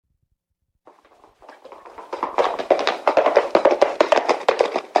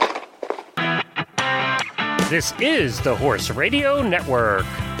This is the Horse Radio Network.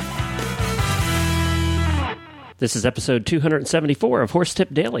 This is episode 274 of Horse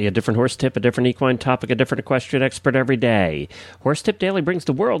Tip Daily, a different horse tip, a different equine topic, a different equestrian expert every day. Horse Tip Daily brings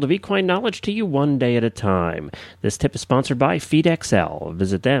the world of equine knowledge to you one day at a time. This tip is sponsored by FeedXL.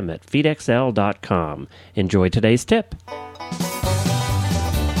 Visit them at feedxl.com. Enjoy today's tip.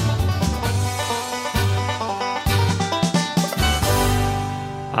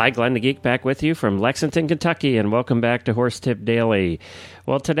 Hi, Glenn the Geek back with you from Lexington, Kentucky, and welcome back to Horse Tip Daily.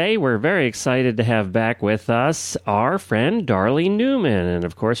 Well, today we're very excited to have back with us our friend Darley Newman. And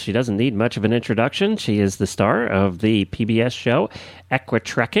of course, she doesn't need much of an introduction. She is the star of the PBS show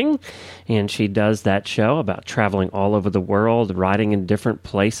Equitrekking, and she does that show about traveling all over the world, riding in different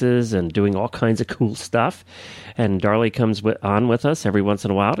places, and doing all kinds of cool stuff. And Darley comes on with us every once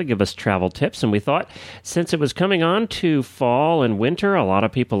in a while to give us travel tips. And we thought, since it was coming on to fall and winter, a lot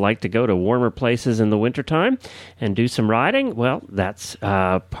of people like to go to warmer places in the wintertime and do some riding. Well, that's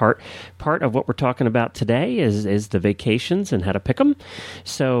part of what we're talking about today is the vacations and how to pick them.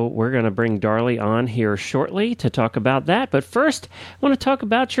 So we're going to bring Darley on here shortly to talk about that. But first, I want to talk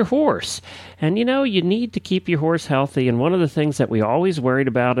about your horse. And you know, you need to keep your horse healthy. And one of the things that we always worried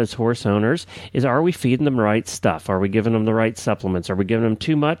about as horse owners is, are we feeding them the right stuff? Are we giving them the right supplements? Are we giving them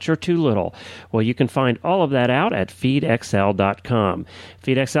too much or too little? Well, you can find all of that out at feedxl.com.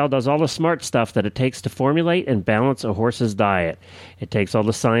 FeedXL does all the smart stuff that it takes to formulate and balance a horse's diet. It takes all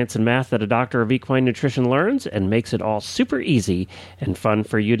the science and math that a doctor of equine nutrition learns and makes it all super easy and fun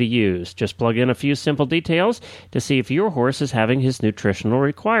for you to use. Just plug in a few simple details to see if your horse is having his nutritional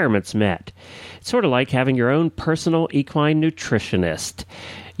requirements met. It's sort of like having your own personal equine nutritionist.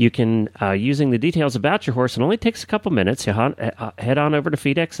 You can, using the details about your horse, it only takes a couple minutes. You head on over to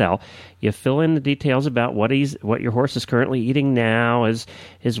FeedXL. You fill in the details about what your horse is currently eating now,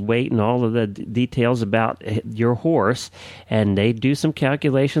 his weight, and all of the details about your horse. And they do some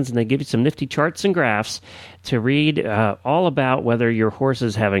calculations, and they give you some nifty charts and graphs to read all about whether your horse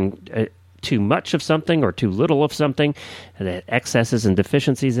is having too much of something or too little of something, the excesses and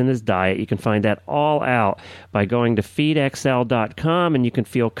deficiencies in his diet. You can find that all out by going to feedxl.com, and you can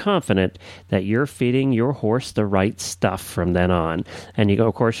feel confident that you're feeding your horse the right stuff from then on. And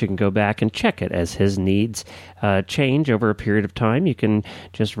of course, you can go back and check it as his needs change over a period of time. You can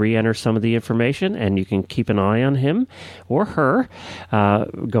just re-enter some of the information, and you can keep an eye on him or her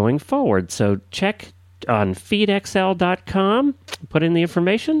going forward. So check on feedxl.com, put in the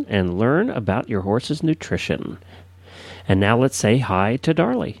information, and learn about your horse's nutrition. And now let's say hi to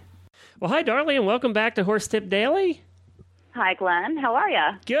Darley. Well, hi, Darley, and welcome back to Horse Tip Daily. Hi, Glenn. How are you?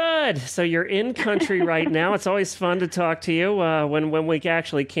 Good. So you're in country right now. It's always fun to talk to you when we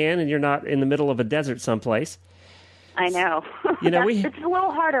actually can, and you're not in the middle of a desert someplace. I know. You know, it's a little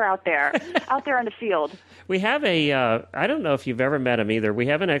harder out there in the field. We have I don't know if you've ever met him either. We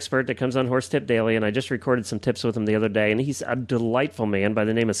have an expert that comes on Horse Tip Daily, and I just recorded some tips with him the other day, and he's a delightful man by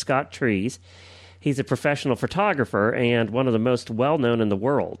the name of Scott Trees. He's a professional photographer and one of the most well-known in the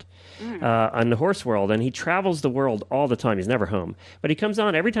world, on the horse world, and he travels the world all the time. He's never home. But he comes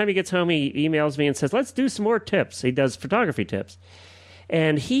on. Every time he gets home, he emails me and says, let's do some more tips. He does photography tips.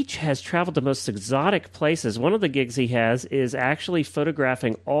 And he has traveled to most exotic places. One of the gigs he has is actually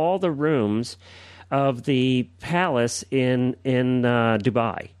photographing all the rooms of the palace in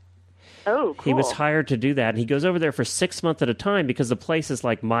Dubai. Oh, cool. He was hired to do that, and he goes over there for 6 months at a time because the place is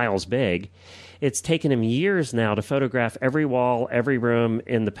like miles big. It's taken him years now to photograph every wall, every room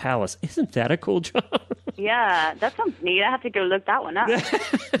in the palace. Isn't that a cool job? Yeah, that sounds neat. I have to go look that one up.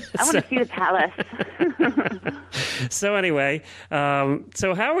 I want to see the palace. So anyway,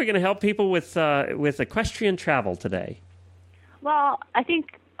 so how are we going to help people with equestrian travel today? Well, I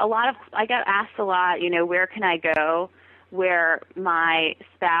think I got asked a lot, where can I go where my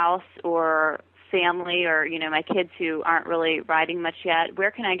spouse or family or, my kids who aren't really riding much yet,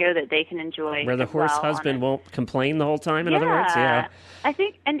 where can I go that they can enjoy? Where the horse husband won't complain the whole time, in other words? Yeah. I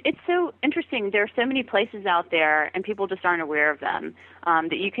think, and it's so interesting, there are so many places out there, and people just aren't aware of them,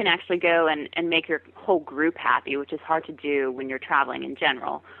 that you can actually go and make your whole group happy, which is hard to do when you're traveling in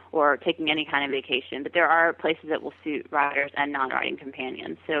general or taking any kind of vacation. But there are places that will suit riders and non-riding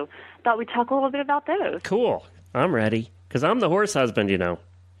companions. So I thought we'd talk a little bit about those. Cool. I'm ready, because I'm the horse husband,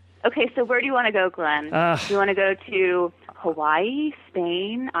 Okay, so where do you want to go, Glenn? Do you want to go to Hawaii,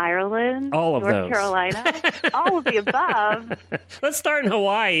 Spain, Ireland, North Carolina? All of the above. Let's start in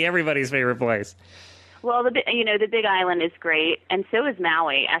Hawaii, everybody's favorite place. Well, the Big Island is great, and so is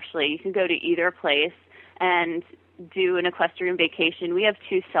Maui, actually. You can go to either place and do an equestrian vacation. We have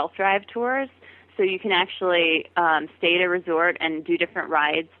 2 self-drive tours, So you can actually stay at a resort and do different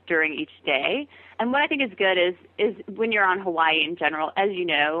rides during each day. And what I think is good is when you're on Hawaii in general, as you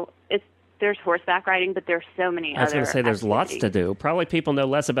know, there's horseback riding, but there's so many other I was going to say there's lots to do. Probably people know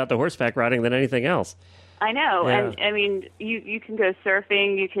less about the horseback riding than anything else. I know. Yeah. And, I mean, you can go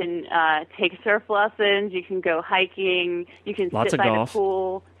surfing, you can take surf lessons, you can go hiking, you can Lots sit of by golf. the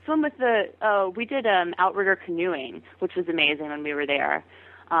pool, swim with we did outrigger canoeing, which was amazing when we were there.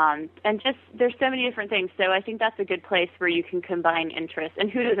 And just, there's so many different things. So I think that's a good place where you can combine interests.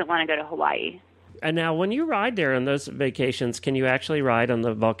 And who doesn't want to go to Hawaii? And now, when you ride there on those vacations, can you actually ride on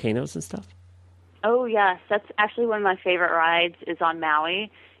the volcanoes and stuff? Oh, yes. That's actually one of my favorite rides is on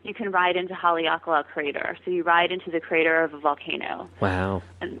Maui. You can ride into Haleakala Crater. So you ride into the crater of a volcano. Wow.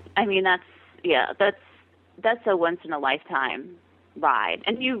 And I mean, that's a once-in-a-lifetime ride.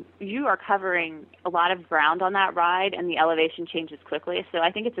 And you are covering a lot of ground on that ride, and the elevation changes quickly. So I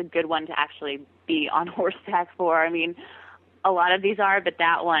think it's a good one to actually be on horseback for. I mean, a lot of these are, but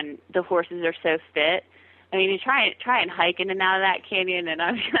that one, the horses are so fit. I mean, you try and hike in and out of that canyon, and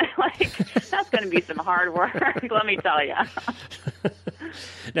I'm like, that's going to be some hard work, let me tell you.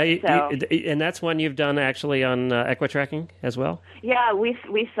 Now, and that's one you've done actually on equitrekking as well? Yeah, we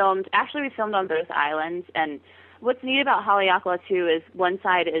filmed on both islands, and what's neat about Haleakala, too, is one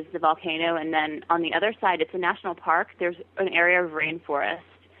side is the volcano, and then on the other side, it's a national park. There's an area of rainforest.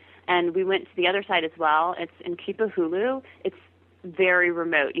 And we went to the other side as well. It's in Kipahulu. It's very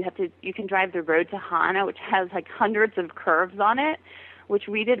remote. You can drive the road to Hana, which has like hundreds of curves on it, which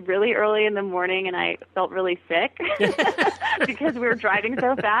we did really early in the morning, and I felt really sick because we were driving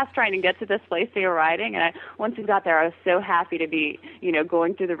so fast trying to get to this place we were riding. And once we got there, I was so happy to be,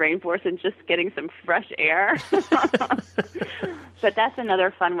 going through the rainforest and just getting some fresh air. But that's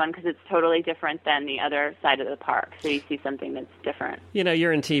another fun one because it's totally different than the other side of the park. So you see something that's different.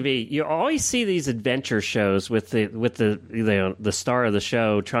 You're in TV. You always see these adventure shows with the star of the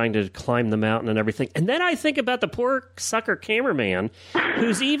show trying to climb the mountain and everything. And then I think about the poor sucker cameraman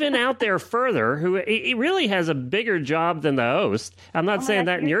who's even out there further, who he really has a bigger job than the host. I'm not saying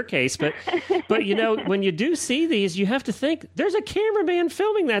that in your case, but when you do see these, you have to think there's a cameraman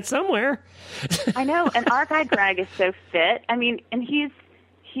filming that somewhere. I know, and our guy Greg is so fit. I mean, and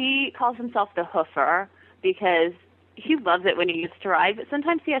he calls himself the hoofer because he loves it when he gets to ride, but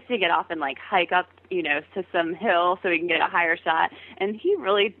sometimes he has to get off and like hike up, to some hill so he can get a higher shot. And he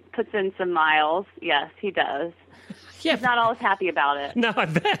really puts in some miles. Yes, he does. Yeah. He's not always happy about it. No, I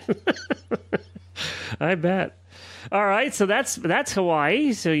bet. I bet. All right, so that's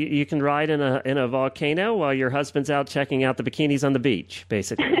Hawaii. So you can ride in a volcano while your husband's out checking out the bikinis on the beach.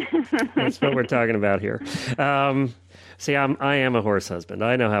 Basically, that's what we're talking about here. See, I am a horse husband.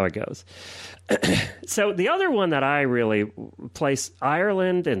 I know how it goes. So the other one that I really place,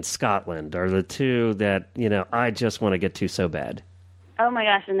 Ireland and Scotland, are the two that I just want to get to so bad. Oh my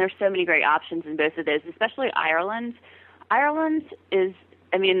gosh, and there's so many great options in both of those, especially Ireland. Ireland is,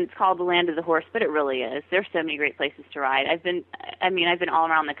 it's called the land of the horse, but it really is. There's so many great places to ride. I've been all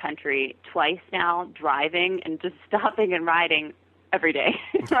around the country twice now, driving and just stopping and riding every day.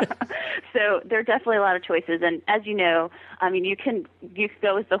 So there are definitely a lot of choices. And as you know, you can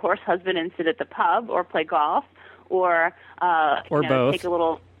go as the horse husband and sit at the pub or play golf or both. Take a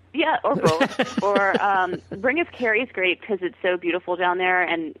little. Yeah, or both. Or Ring of Kerry is great because it's so beautiful down there,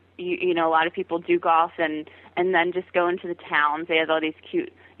 and a lot of people do golf and then just go into the towns. They have all these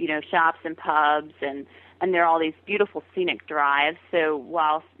cute, shops and pubs, and there are all these beautiful scenic drives. So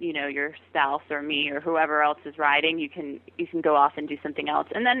while your spouse or me or whoever else is riding, you can go off and do something else.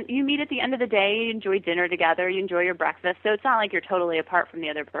 And then you meet at the end of the day, you enjoy dinner together, you enjoy your breakfast. So it's not like you're totally apart from the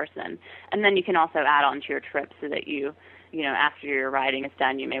other person. And then you can also add on to your trip so that after your riding is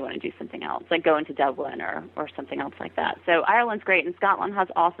done, you may want to do something else, like go into Dublin or something else like that. So Ireland's great, and Scotland has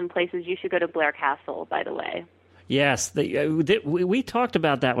awesome places. You should go to Blair Castle, by the way. Yes, we talked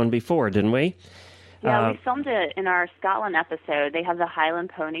about that one before, didn't we? Yeah, we filmed it in our Scotland episode. They have the Highland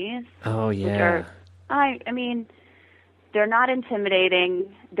ponies. Oh, yeah. They're not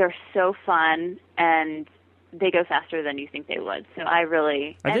intimidating. They're so fun, and they go faster than you think they would. So I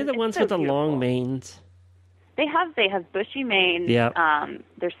really... Are they the ones with the long manes? They have bushy manes. Yep.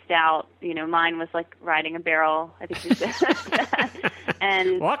 They're stout. Mine was like riding a barrel, I think you said.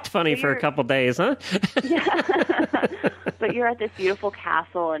 And walked funny for a couple days, huh? Yeah. But you're at this beautiful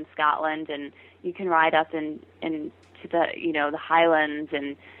castle in Scotland, and you can ride up into the the Highlands,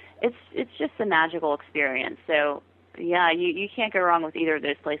 and it's just a magical experience. So yeah, you can't go wrong with either of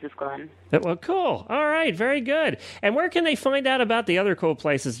those places, Glenn. Well, cool. All right, very good. And where can they find out about the other cool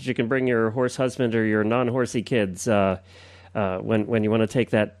places that you can bring your horse husband or your non-horsey kids when you want to take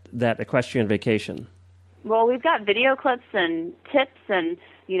that equestrian vacation? Well, we've got video clips and tips and,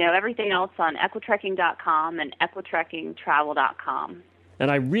 everything else on equitrekking.com and equitrekkingtravel.com. And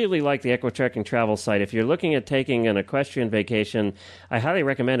I really like the Equitrekking travel site. If you're looking at taking an equestrian vacation, I highly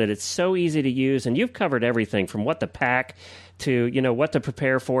recommend it. It's so easy to use, and you've covered everything from what to pack to, what to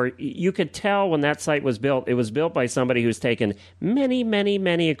prepare for. You could tell when that site was built, it was built by somebody who's taken many, many,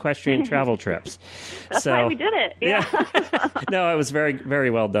 many equestrian travel trips. That's why we did it. Yeah. No, it was very, very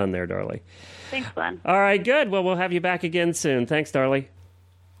well done there, Darley. Thanks, Glenn. All right, good. Well, we'll have you back again soon. Thanks, Darley.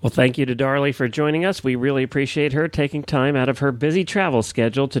 Well, thank you to Darley for joining us. We really appreciate her taking time out of her busy travel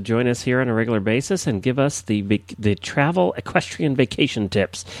schedule to join us here on a regular basis and give us the travel equestrian vacation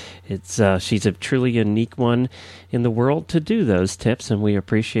tips. She's a truly unique one in the world to do those tips, and we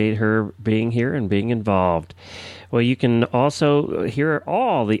appreciate her being here and being involved. Well, you can also hear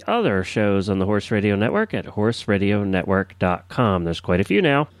all the other shows on the Horse Radio Network at horseradionetwork.com. There's quite a few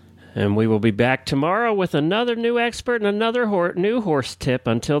now. And we will be back tomorrow with another new expert and another new horse tip.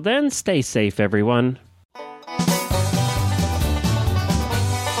 Until then, stay safe, everyone.